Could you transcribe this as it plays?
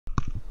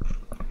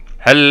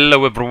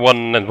Hello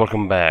everyone and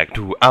welcome back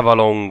to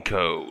Avalon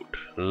Code.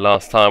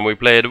 Last time we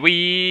played,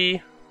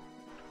 we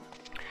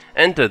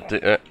entered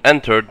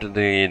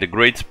the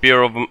Great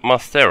Spear of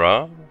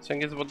Mastera. I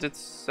think is what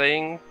it's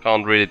saying.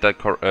 Can't read it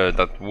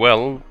that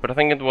well, but I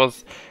think it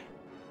was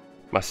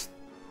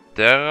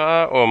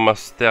Mastera or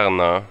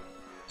Masterna,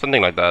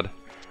 something like that.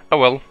 Oh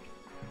well.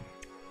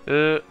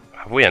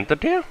 Have we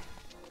entered here?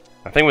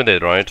 I think we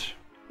did, right?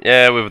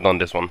 Yeah, we've done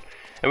this one,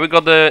 and we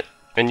got a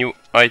new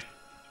item.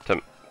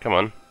 Come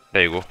on.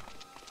 There you go.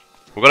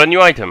 We got a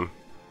new item.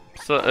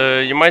 So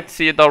you might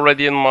see it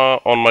already in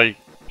on my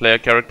player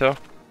character.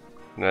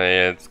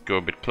 Let's go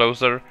a bit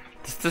closer.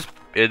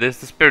 It is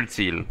the spirit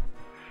seal.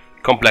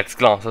 Complex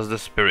glass as the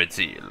spirit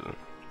seal.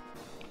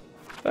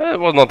 It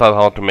was not that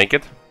hard to make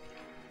it.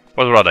 It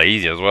was rather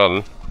easy as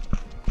well.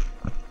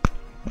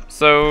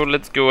 So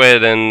let's go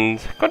ahead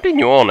and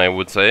continue on, I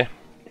would say.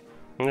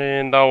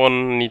 And now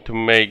one need to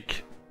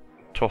make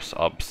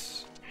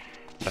toss-ups.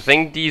 I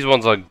think these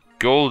ones are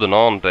golden,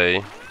 aren't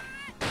they?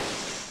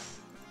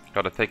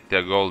 Gotta take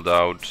their gold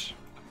out.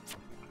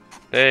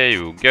 There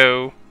you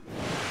go.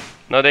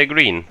 Now they're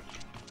green.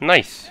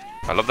 Nice.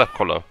 I love that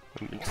color.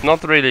 It's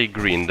not really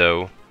green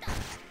though.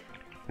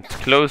 It's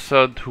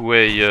closer to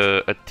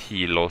a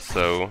teal or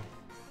so.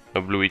 A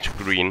bluish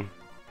green.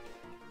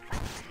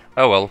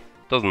 Oh well.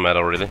 Doesn't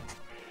matter really.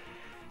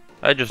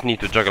 I just need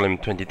to juggle him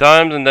 20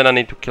 times and then I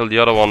need to kill the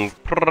other one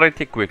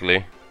pretty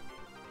quickly.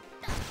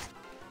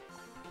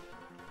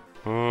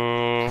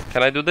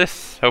 Can I do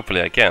this?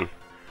 Hopefully I can.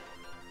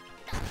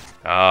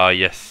 Ah,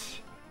 yes.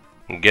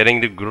 I'm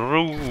getting the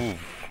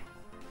groove.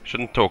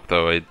 Shouldn't talk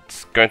though,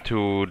 it's going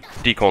to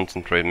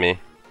deconcentrate me.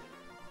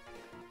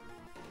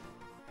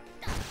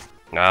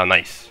 Ah,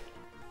 nice.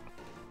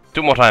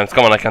 2 more times,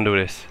 come on, I can do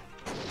this.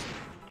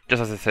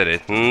 Just as I said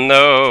it.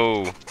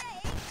 No!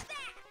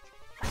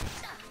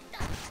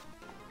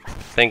 I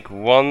think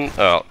one...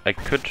 I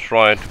could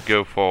try to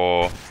go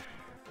for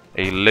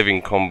a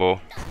living combo.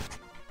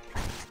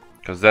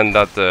 Because then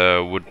that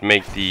would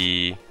make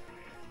the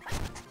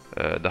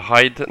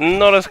height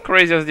not as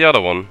crazy as the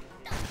other one.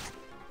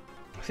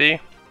 See?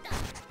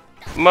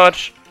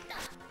 Much...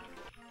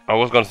 I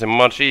was gonna say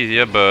much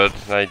easier, but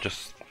I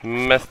just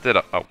messed it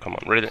up. Oh, come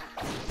on, really?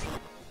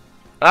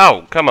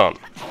 Ow, come on.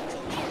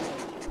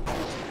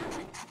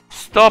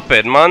 Stop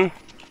it, man.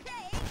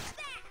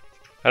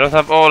 I don't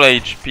have all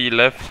HP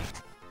left.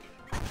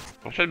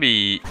 I should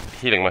be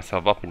healing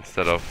myself up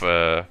instead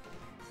of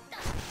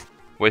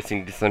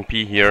wasting this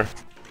MP here.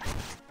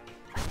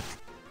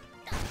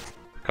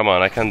 Come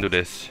on, I can do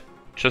this.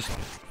 Just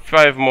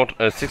 6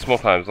 more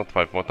times, not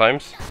 5 more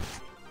times.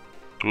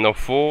 No,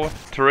 4,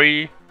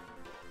 3,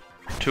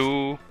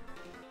 2,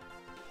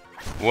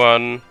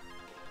 1,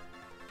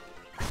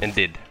 and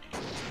did.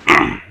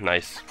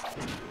 Nice.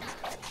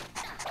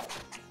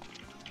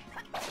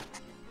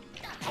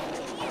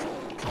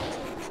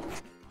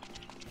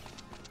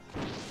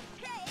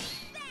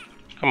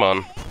 Come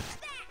on.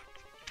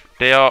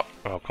 They are...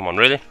 Oh, come on,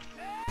 really?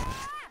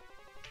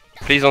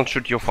 Please don't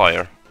shoot your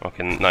fire.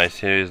 Okay, nice,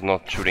 he is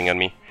not shooting at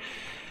me.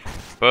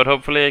 But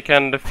hopefully I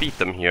can defeat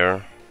them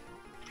here.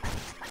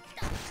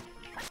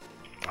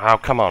 Oh,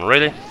 come on,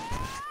 really?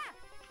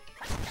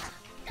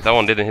 That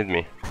one didn't hit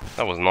me.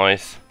 That was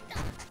nice.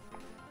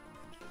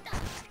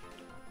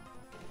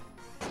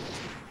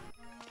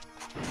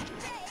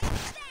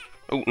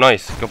 Oh,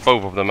 nice, got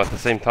both of them at the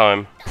same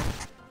time.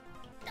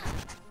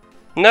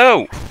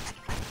 No!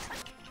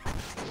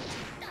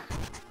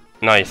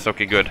 Nice,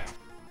 okay, good.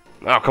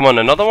 Oh, come on,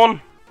 another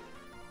one?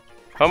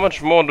 How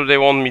much more do they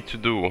want me to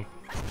do?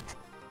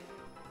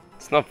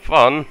 It's not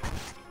fun.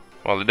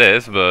 Well, it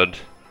is, but...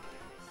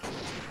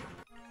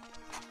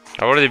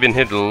 I've already been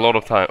hit a lot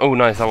of time. Oh,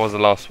 nice, that was the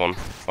last one.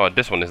 Oh,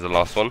 this one is the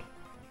last one.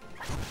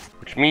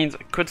 Which means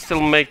I could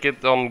still make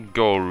it on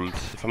gold.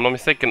 If I'm not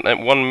mistaken,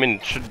 1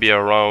 minute should be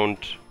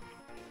around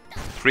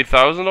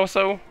 3,000 or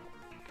so.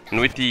 And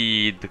with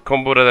the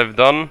combo that I've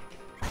done,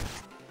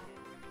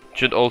 it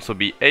should also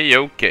be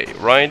A-OK,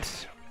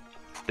 right?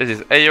 This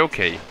is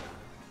A-OK.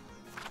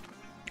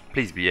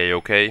 Please be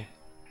A-OK.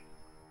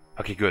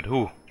 Okay, good.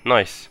 Ooh,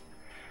 nice.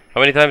 How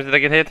many times did I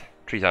get hit?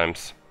 3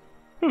 times.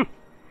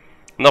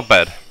 Not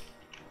bad.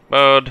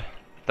 But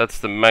that's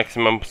the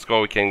maximum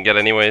score we can get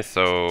anyway,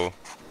 so...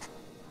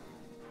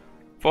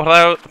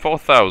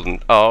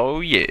 4,000. Oh,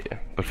 yeah.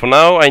 But for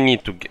now, I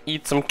need to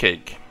eat some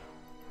cake.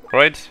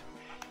 Right?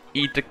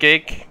 Eat the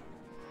cake.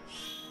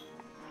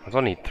 It's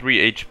only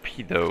 3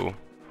 HP, though.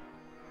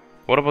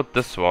 What about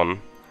this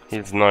one?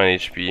 He's 9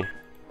 HP.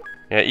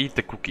 Yeah, eat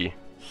the cookie.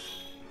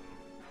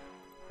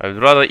 I'd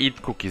rather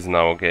eat cookies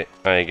now, okay,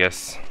 I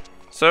guess.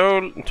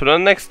 So, to the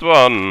next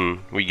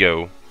one we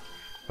go.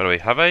 By the way,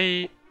 have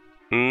I...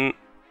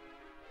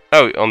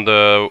 Oh, on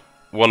the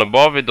one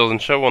above it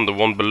doesn't show, on the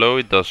one below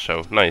it does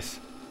show.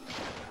 Nice.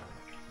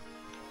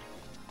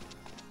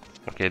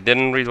 Okay,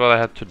 didn't read what I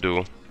had to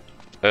do.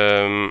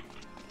 Oh,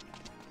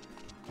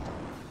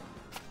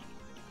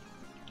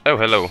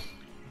 hello.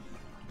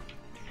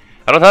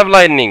 I don't have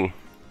lightning.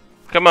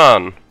 Come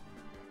on.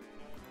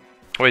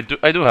 Wait,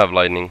 I do have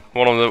lightning.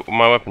 One of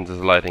my weapons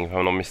is lightning, if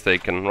I'm not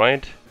mistaken,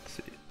 right?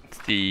 It's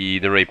the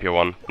rapier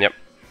one. Yep.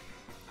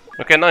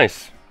 Okay,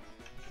 nice.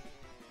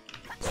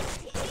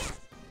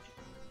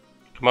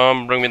 Come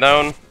on, bring me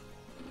down.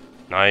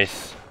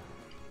 Nice.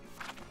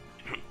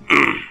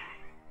 I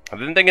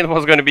didn't think it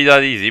was going to be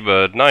that easy,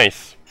 but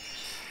nice.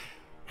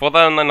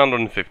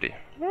 4,950.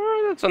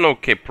 That's an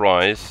okay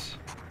price.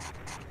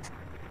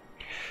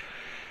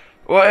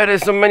 Why are there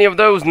so many of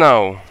those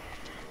now?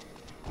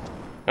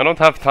 I don't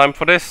have time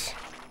for this.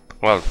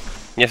 Well,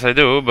 yes I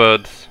do,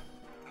 but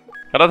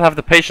I don't have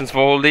the patience for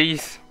all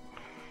these.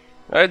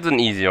 It's an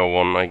easier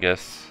one, I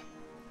guess.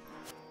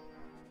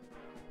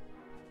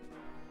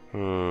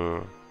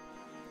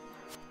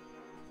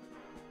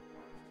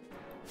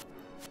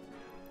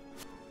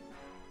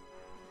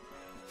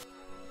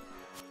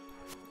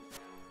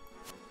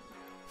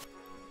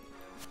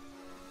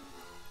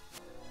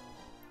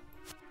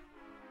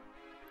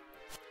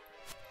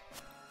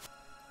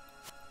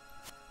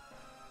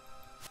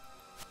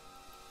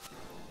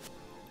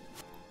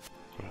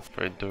 If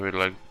I do it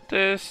like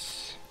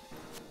this...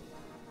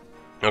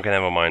 Okay,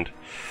 never mind.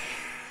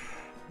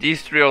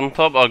 These 3 on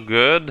top are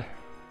good,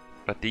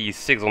 but these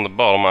 6 on the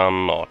bottom are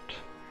not.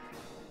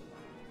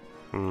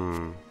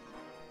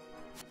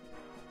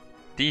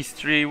 These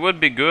 3 would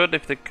be good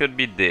if they could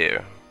be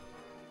there.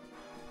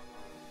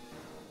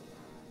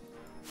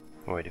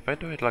 Wait, if I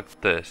do it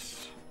like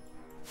this...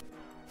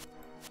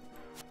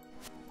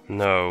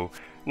 No.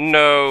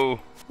 No!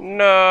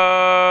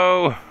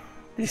 No!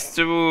 These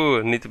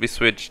 2 need to be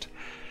switched.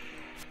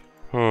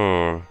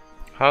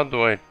 How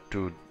do I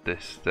do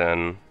this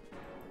then?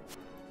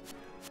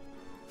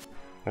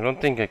 I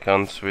don't think I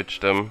can switch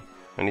them.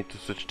 I need to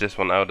switch this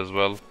one out as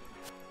well.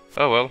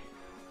 Oh well.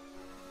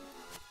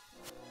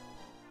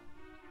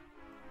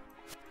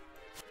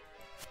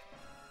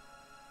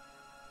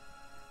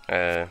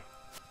 And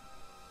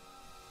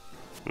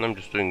I'm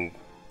just doing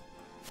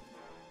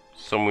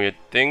some weird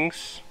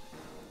things.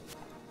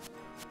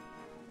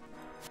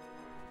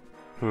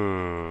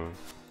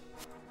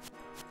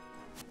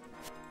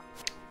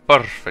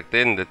 Perfect,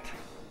 isn't it?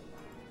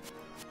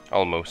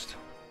 Almost.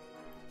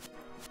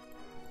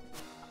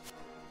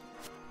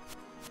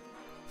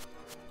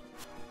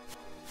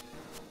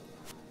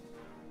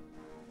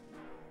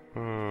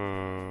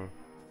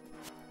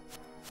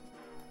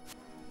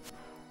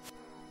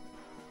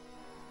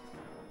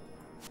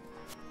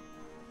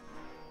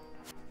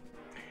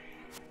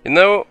 You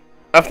know,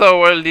 after a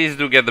while these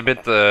do get a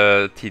bit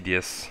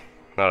tedious,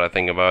 now that I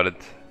think about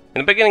it.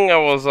 In the beginning I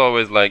was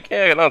always like,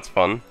 yeah, that's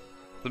fun.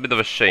 It's a bit of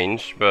a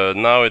change, but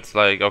now it's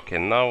like, okay,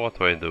 now what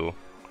do I do?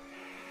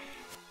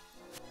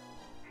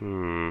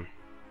 And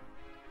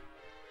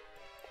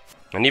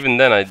even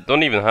then I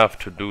don't even have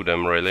to do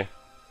them really.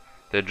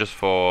 They're just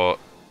for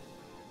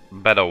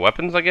better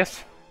weapons, I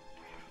guess.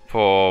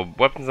 For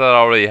weapons that I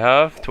already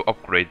have, to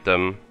upgrade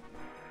them.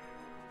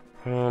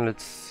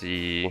 Let's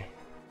see.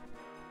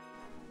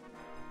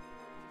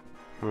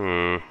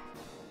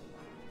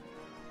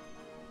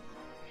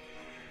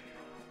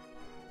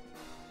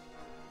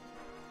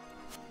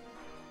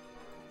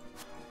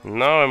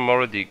 Now I'm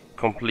already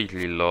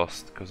completely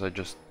lost because I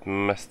just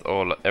messed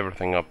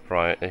everything up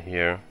right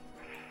here.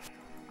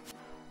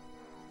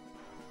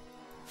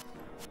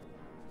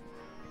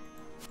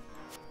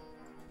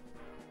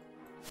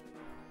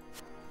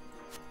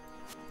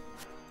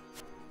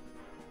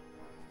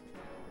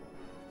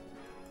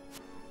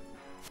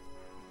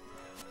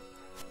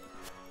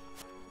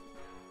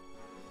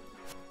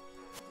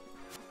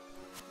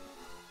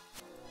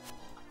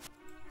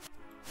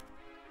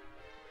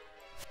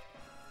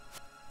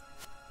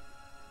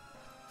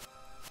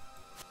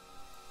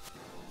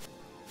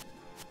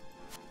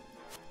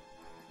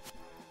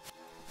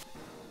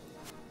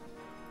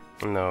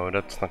 No,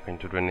 that's not going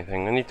to do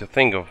anything. I need to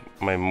think of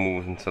my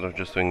moves instead of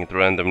just doing it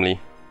randomly.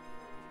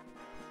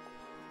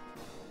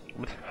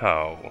 But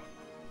how?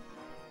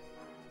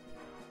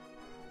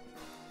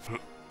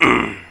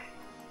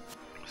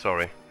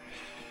 Sorry.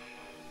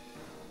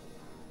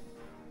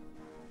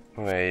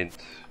 Wait.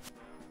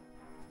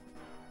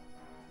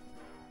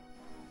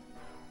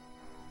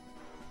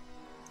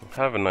 I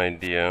have an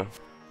idea.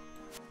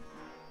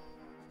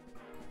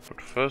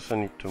 But first I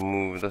need to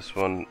move this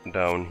one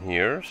down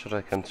here so that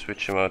I can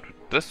switch him out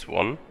with this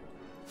one.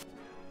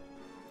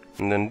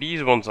 And then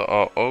these ones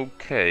are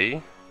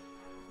okay.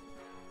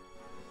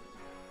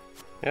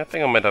 Yeah, I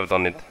think I might have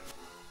done it.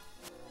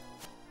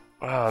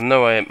 Ah,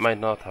 no, I might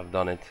not have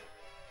done it.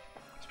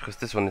 It's because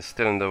this one is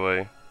still in the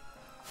way.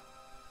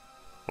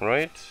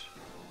 Right?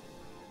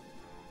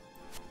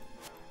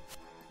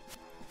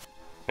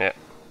 Yeah.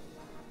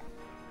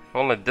 If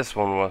only this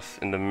one was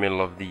in the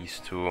middle of these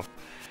two.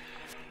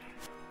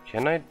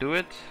 Can I do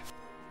it?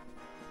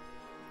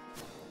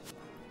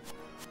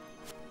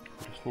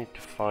 Just need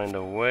to find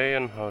a way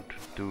on how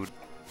to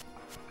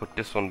put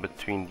this one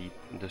between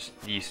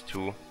these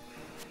two.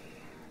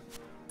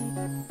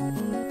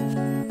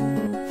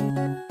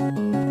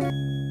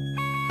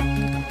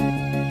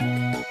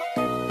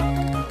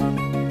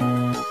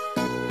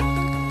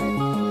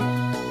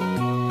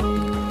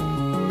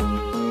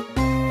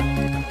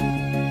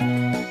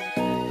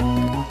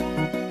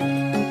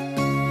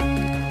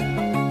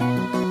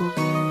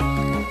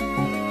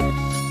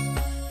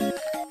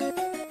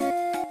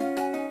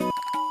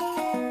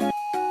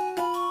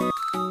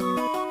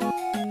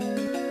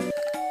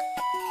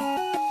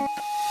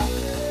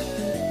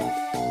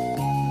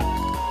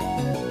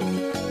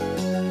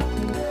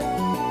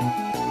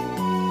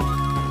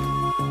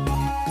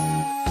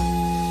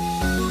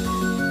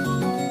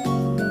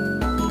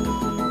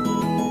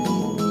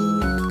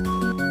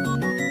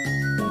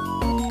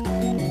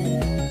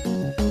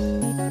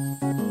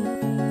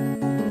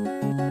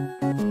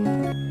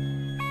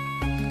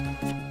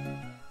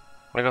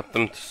 I got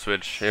them to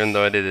switch, even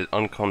though I did it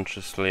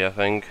unconsciously, I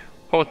think.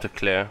 Haute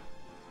eclair.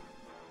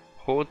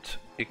 Haute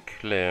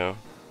eclair.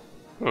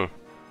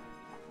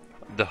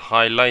 The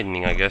high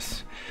lightning, I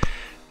guess.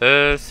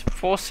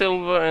 4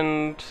 silver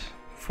and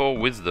 4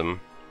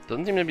 wisdom.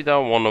 Doesn't seem to be that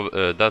one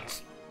of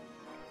that's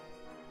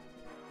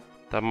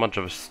that much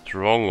of a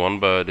strong one,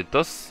 but it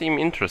does seem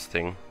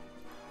interesting.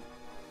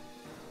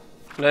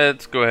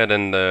 Let's go ahead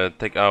and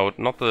take out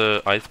not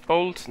the ice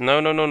bolt. No,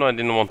 I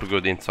didn't want to go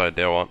inside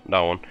there. That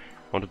one.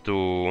 I wanted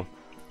to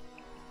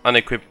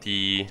unequip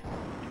the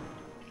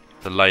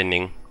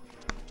lightning,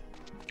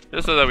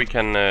 just so that we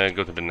can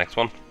go to the next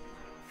one.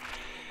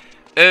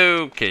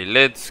 Okay,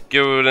 let's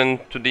go then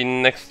to the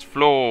next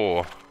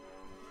floor.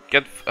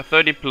 Get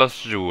 30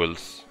 plus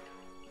jewels.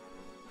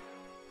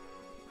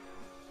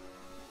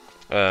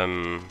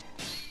 Hello,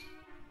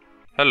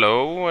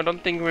 I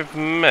don't think we've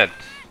met.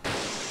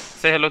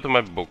 Say hello to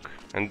my book.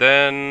 And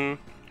then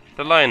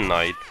the Lion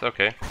Knight,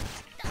 okay.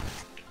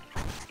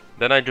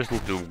 Then I just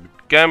need to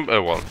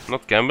gamble, well,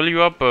 not gamble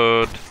you up,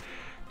 but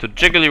to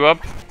jiggle you up.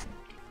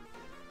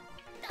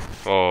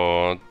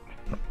 Or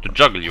to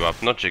juggle you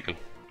up, not jiggle.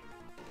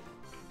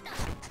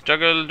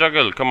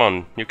 Juggle, come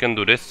on, you can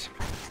do this.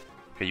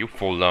 Okay, you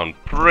fall down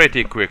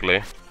pretty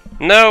quickly.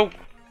 No!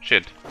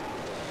 Shit.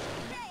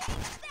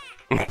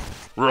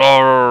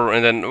 Roar!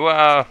 And then,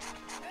 wow!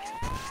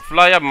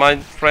 Fly up, my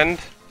friend.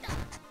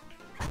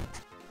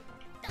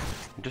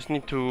 Just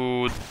need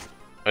to...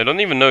 I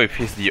don't even know if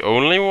he's the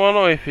only one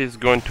or if he's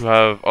going to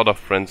have other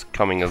friends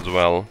coming as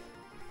well.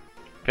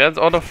 If he has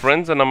other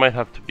friends, then I might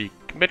have to be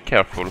a bit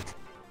careful.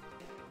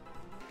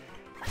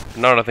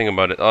 Now that I think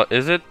about it,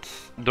 is it...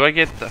 Do I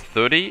get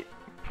 30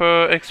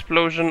 per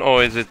explosion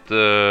or is it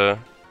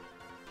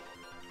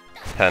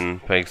 10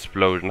 per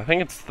explosion? I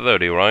think it's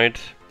 30, right?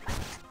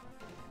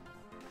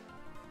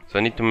 So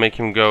I need to make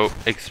him go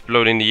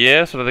explode in the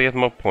air so that I get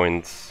more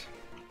points.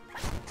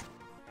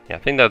 Yeah, I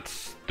think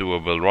that's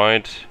doable,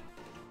 right?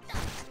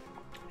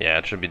 Yeah,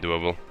 it should be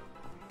doable.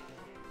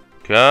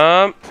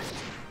 Come!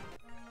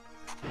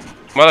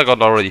 Well, I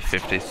got already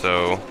 50,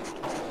 so...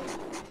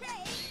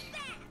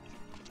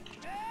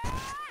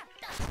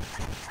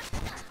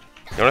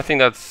 The only thing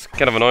that's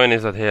kind of annoying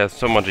is that he has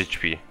so much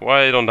HP.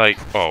 Why don't I...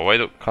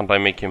 Oh, can't I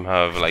make him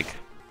have, like...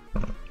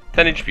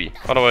 10 HP?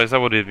 Otherwise that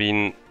would have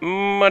been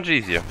much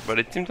easier. But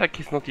it seems like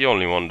he's not the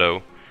only one,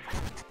 though.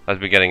 As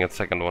we're getting a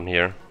second one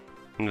here.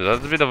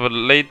 That's a bit of a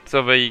late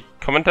of a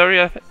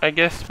commentary, I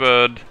guess,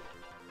 but...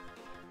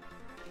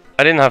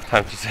 I didn't have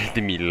time to say it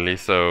immediately,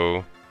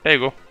 so... There you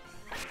go.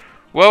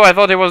 Whoa, I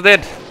thought he was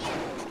dead!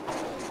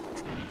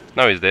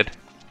 Now he's dead.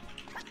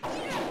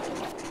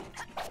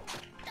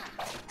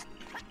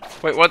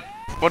 Wait, what?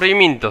 What do you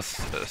mean does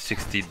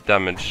 60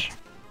 damage?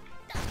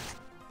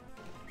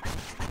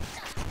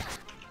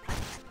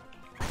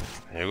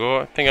 There you go.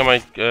 I think I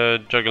might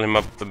juggle him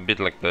up a bit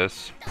like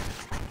this.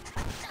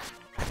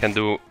 I can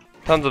do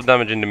tons of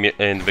damage in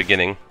the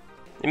beginning,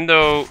 even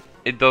though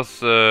it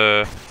does.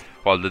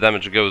 Well, the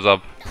damage goes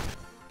up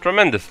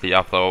tremendously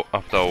after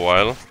a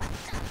while.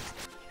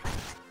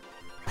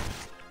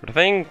 But I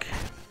think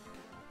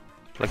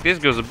like this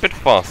goes a bit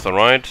faster,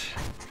 right?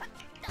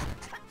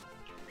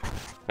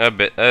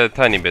 A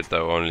tiny bit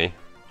though, only.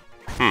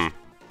 I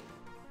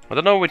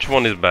don't know which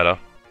one is better.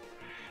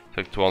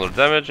 Took 200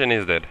 damage and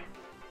he's dead.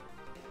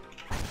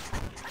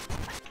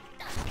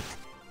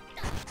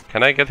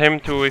 Can I get him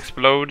to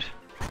explode?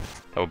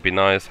 That would be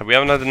nice. We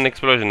haven't had an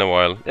explosion in a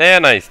while. Yeah,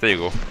 nice, there you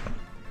go.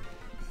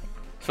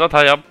 It's not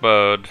high up,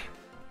 but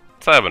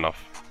it's high up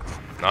enough.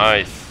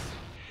 Nice.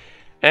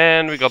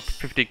 And we got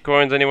 50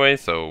 coins anyway,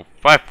 so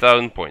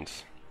 5,000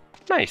 points.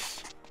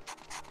 Nice.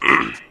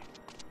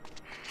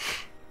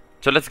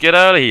 So let's get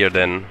out of here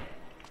then.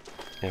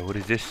 Yeah, what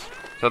is this?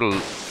 Is that a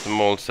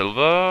small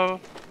silver?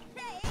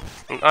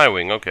 An eye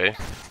wing, okay.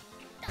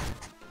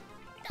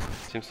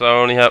 Seems I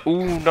only have...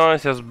 Ooh,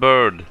 nice, has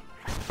bird.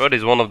 Bird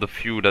is one of the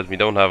few that we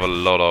don't have a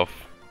lot of.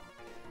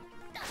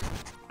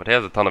 But he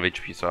has a ton of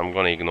HP, so I'm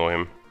gonna ignore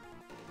him.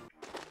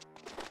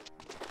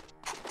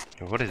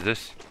 What is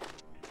this?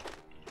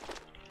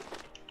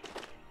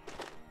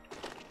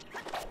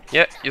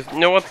 Yeah, you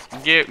know what?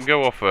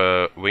 Go off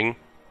wing.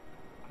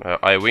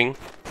 Eye wing.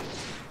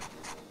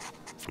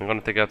 I'm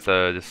gonna take out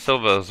the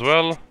silver as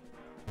well.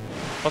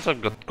 Also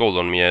got gold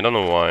on me, I don't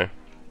know why.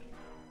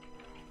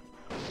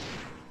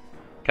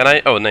 Can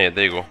I? Oh, no, yeah,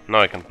 there you go. Now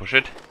I can push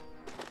it.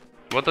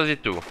 What does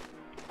it do?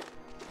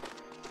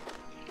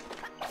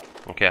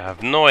 Okay, I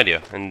have no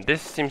idea. And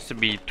this seems to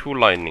be 2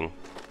 lightning.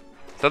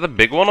 Is that the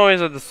big one or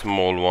is that the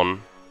small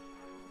one?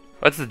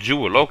 Oh, it's the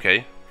jewel,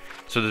 okay.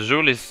 So the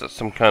jewel is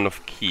some kind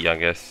of key, I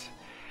guess.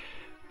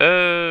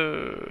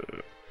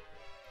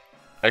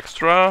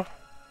 Extra?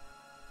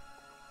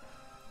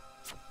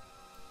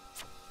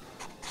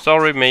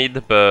 Sorry,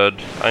 made,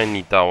 but I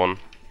need that one.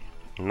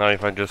 Now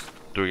if I just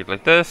do it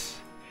like this,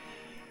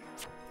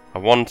 I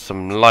want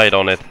some light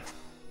on it.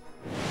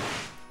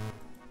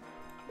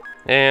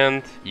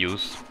 And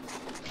use.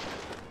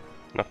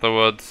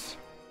 Afterwards,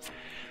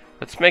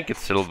 let's make it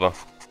silver.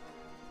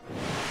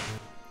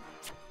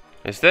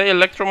 Is there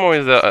Electrum or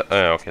is there...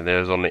 okay,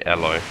 there's only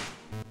Alloy.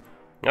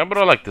 Yeah, but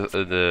I like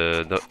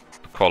the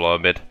color a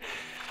bit.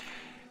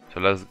 So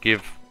let's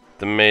give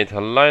the maid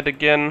her light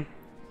again.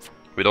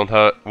 We don't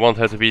want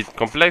her to be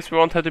complex, we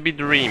want her to be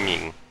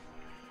dreaming.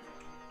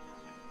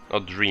 Or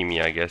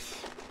dreamy, I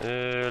guess.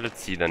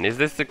 Let's see then. Is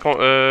this the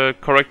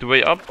correct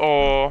way up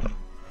or...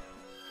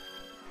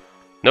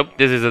 Nope,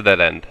 this is a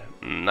dead end.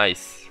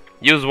 Nice.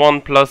 Use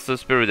 1 plus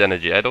spirit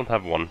energy. I don't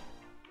have 1.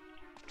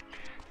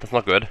 That's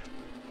not good.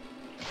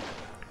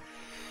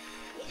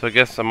 So I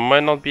guess I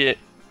might not be...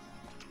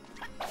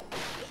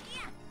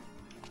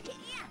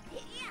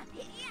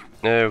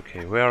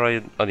 Okay, where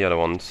are the other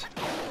ones?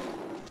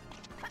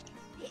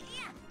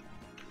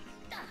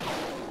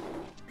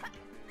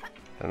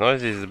 The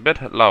noise is a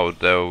bit loud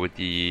though with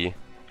the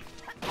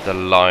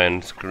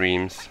lion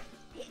screams.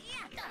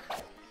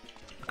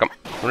 Come,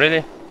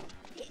 really?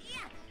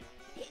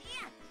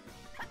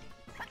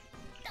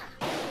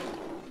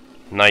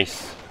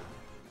 Nice.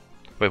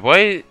 Wait,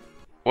 why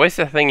is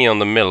the thingy on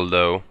the mill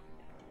though?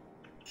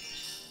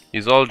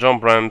 Use all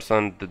jump ramps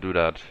and to do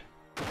that.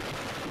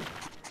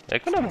 I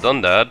could have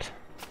done that.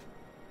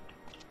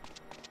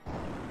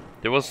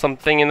 There was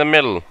something in the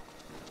middle.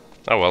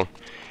 Oh well.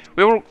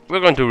 We're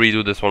going to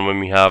redo this one when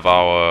we have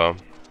our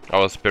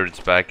spirits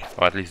back,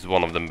 or at least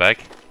one of them back.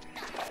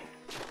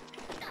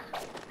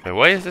 Wait,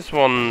 why is this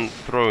one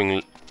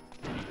throwing?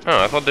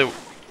 Oh, I thought they.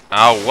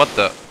 Ow! What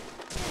the?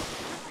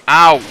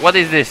 Ow! What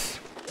is this?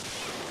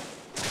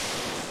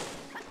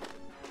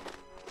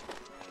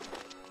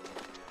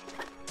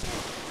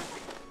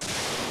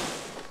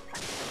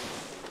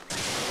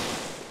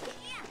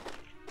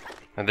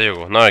 And there you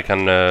go. Now I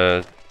can.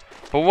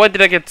 But why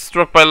did I get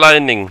struck by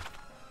lightning?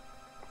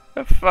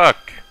 The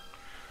fuck?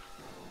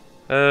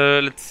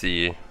 Let's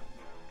see.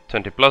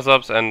 20 plus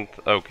ups and...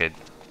 okay.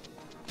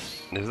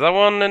 Is that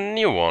one a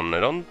new one? I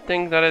don't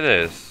think that it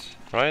is.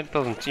 Right?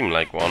 Doesn't seem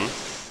like one.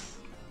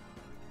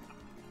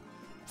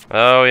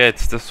 Oh yeah,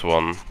 it's this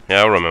one.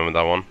 Yeah, I remember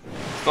that one.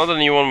 It's not a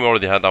new one, we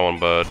already had that one,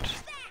 but...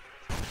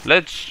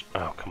 let's...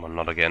 oh, come on,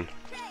 not again.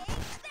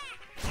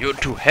 You're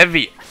too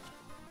heavy!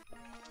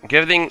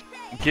 Getting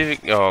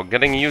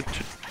you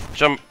to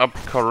jump up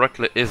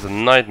correctly is a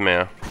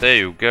nightmare. There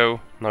you go.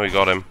 Now we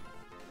got him.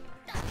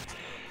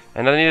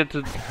 And I needed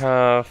to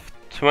have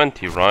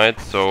 20, right?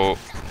 So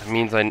that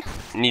means I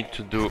need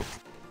to do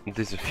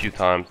this a few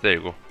times. There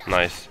you go.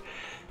 Nice.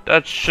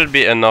 That should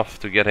be enough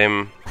to get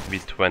him to be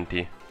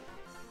 20.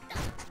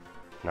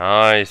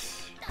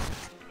 Nice.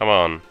 Come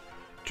on.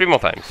 3 more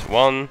times.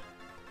 1,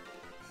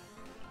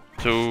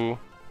 2,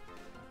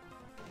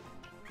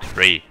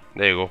 3.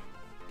 There you go.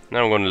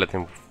 Now I'm gonna let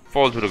him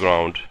fall to the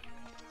ground.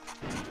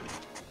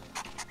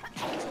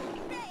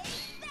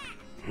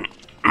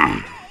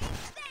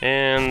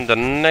 And the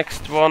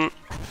next one,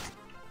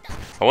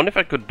 I wonder if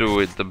I could do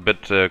it a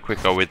bit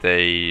quicker with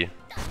a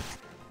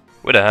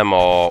hammer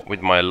or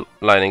with my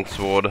lightning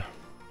sword.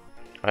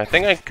 I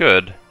think I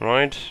could,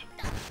 right?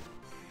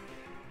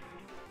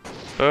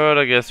 But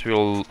I guess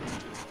we'll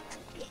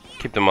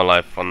keep them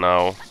alive for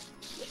now.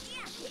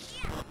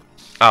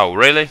 Oh,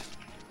 really?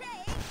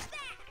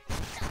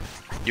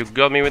 You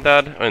got me with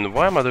that? And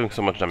why am I doing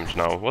so much damage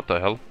now? What the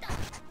hell?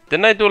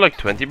 Didn't I do like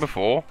 20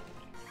 before?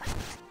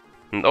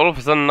 And all of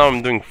a sudden now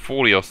I'm doing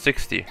 40 or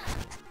 60.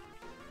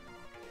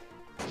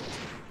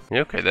 Yeah,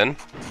 okay then.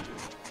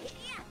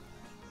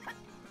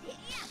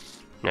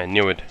 I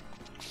knew it.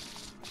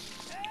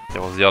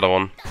 That was the other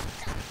one.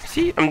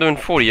 See, I'm doing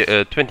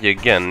 20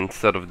 again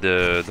instead of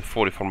the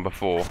 40 from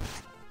before.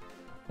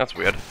 That's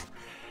weird.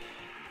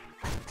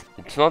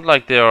 It's not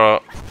like they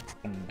are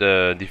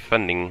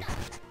defending.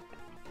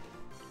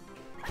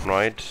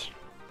 Right?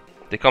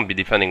 They can't be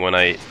defending when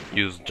I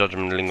use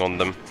Judgment Ring on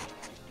them.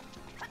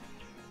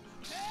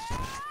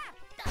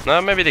 No,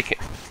 maybe they can.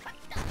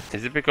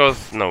 Is it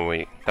because... no,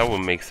 wait. That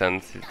would make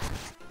sense.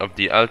 Of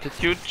the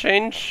altitude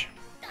change?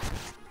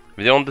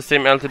 If they're on the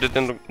same altitude,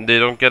 then they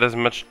don't get as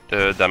much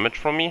damage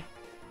from me.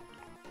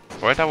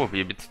 Right, that would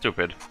be a bit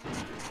stupid.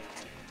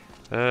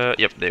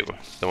 Yep, there you go.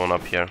 The one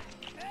up here.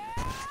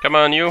 Come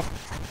on, you!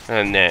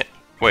 Nah,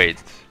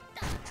 wait.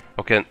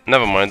 Okay,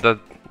 never mind.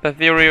 That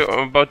theory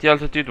about the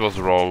altitude was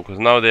wrong, because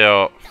now they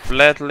are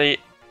flatly...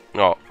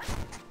 oh,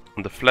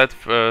 on the flat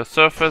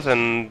surface,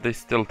 and they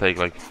still take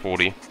like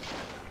 40.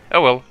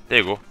 Oh well, there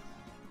you go.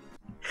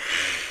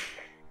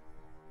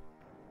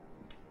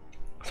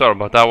 Sorry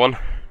about that one.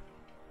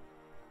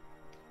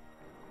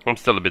 I'm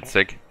still a bit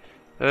sick.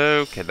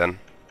 Okay then.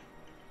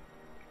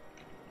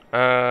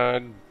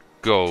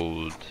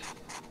 Gold.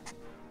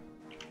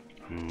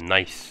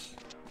 Nice.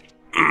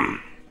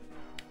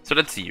 So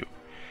let's see you.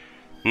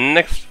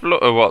 Next floor.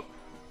 Well,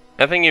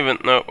 I think even...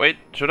 no, wait.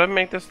 Should I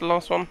make this the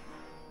last one?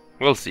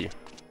 We'll see.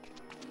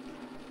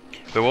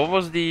 But what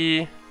was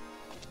the...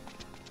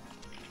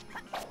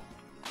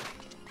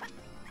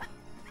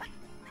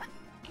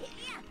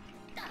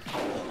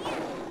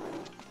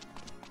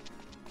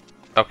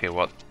 okay,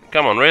 what?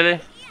 Come on, really?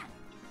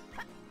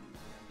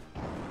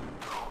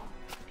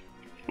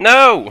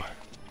 No!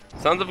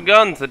 Sons of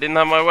guns, I didn't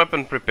have my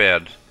weapon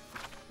prepared.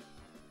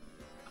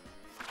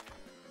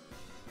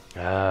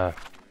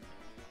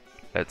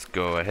 Let's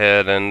go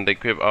ahead and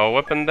equip our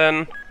weapon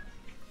then.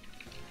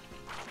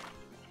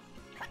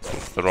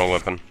 It's the wrong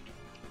weapon.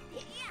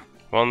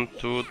 1,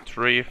 2,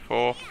 3,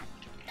 4.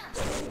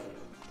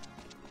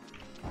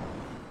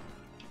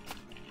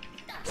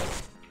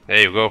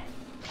 There you go.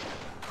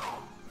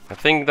 I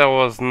think that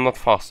was not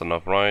fast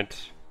enough,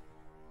 right?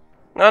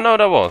 No,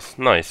 that was.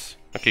 Nice.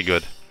 Okay,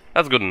 good.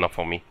 That's good enough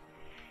for me.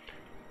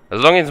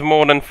 As long as it's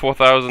more than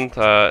 4,000,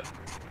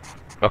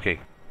 okay.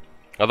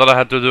 I thought I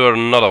had to do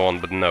another one,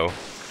 but no.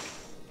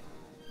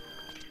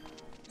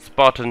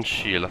 Spartan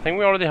Shield. I think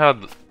we already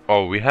had...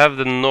 Oh, we have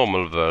the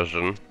normal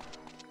version.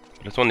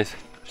 This one is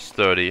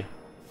sturdy.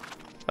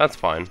 That's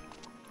fine.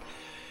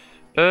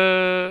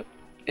 Yeah,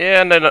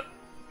 and then,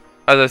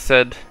 as I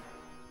said,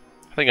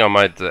 I think I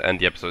might end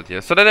the episode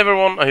here. So then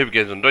everyone, I hope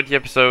you guys enjoyed the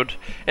episode,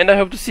 and I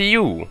hope to see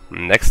you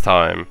next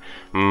time.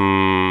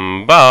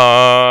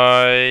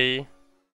 Bye!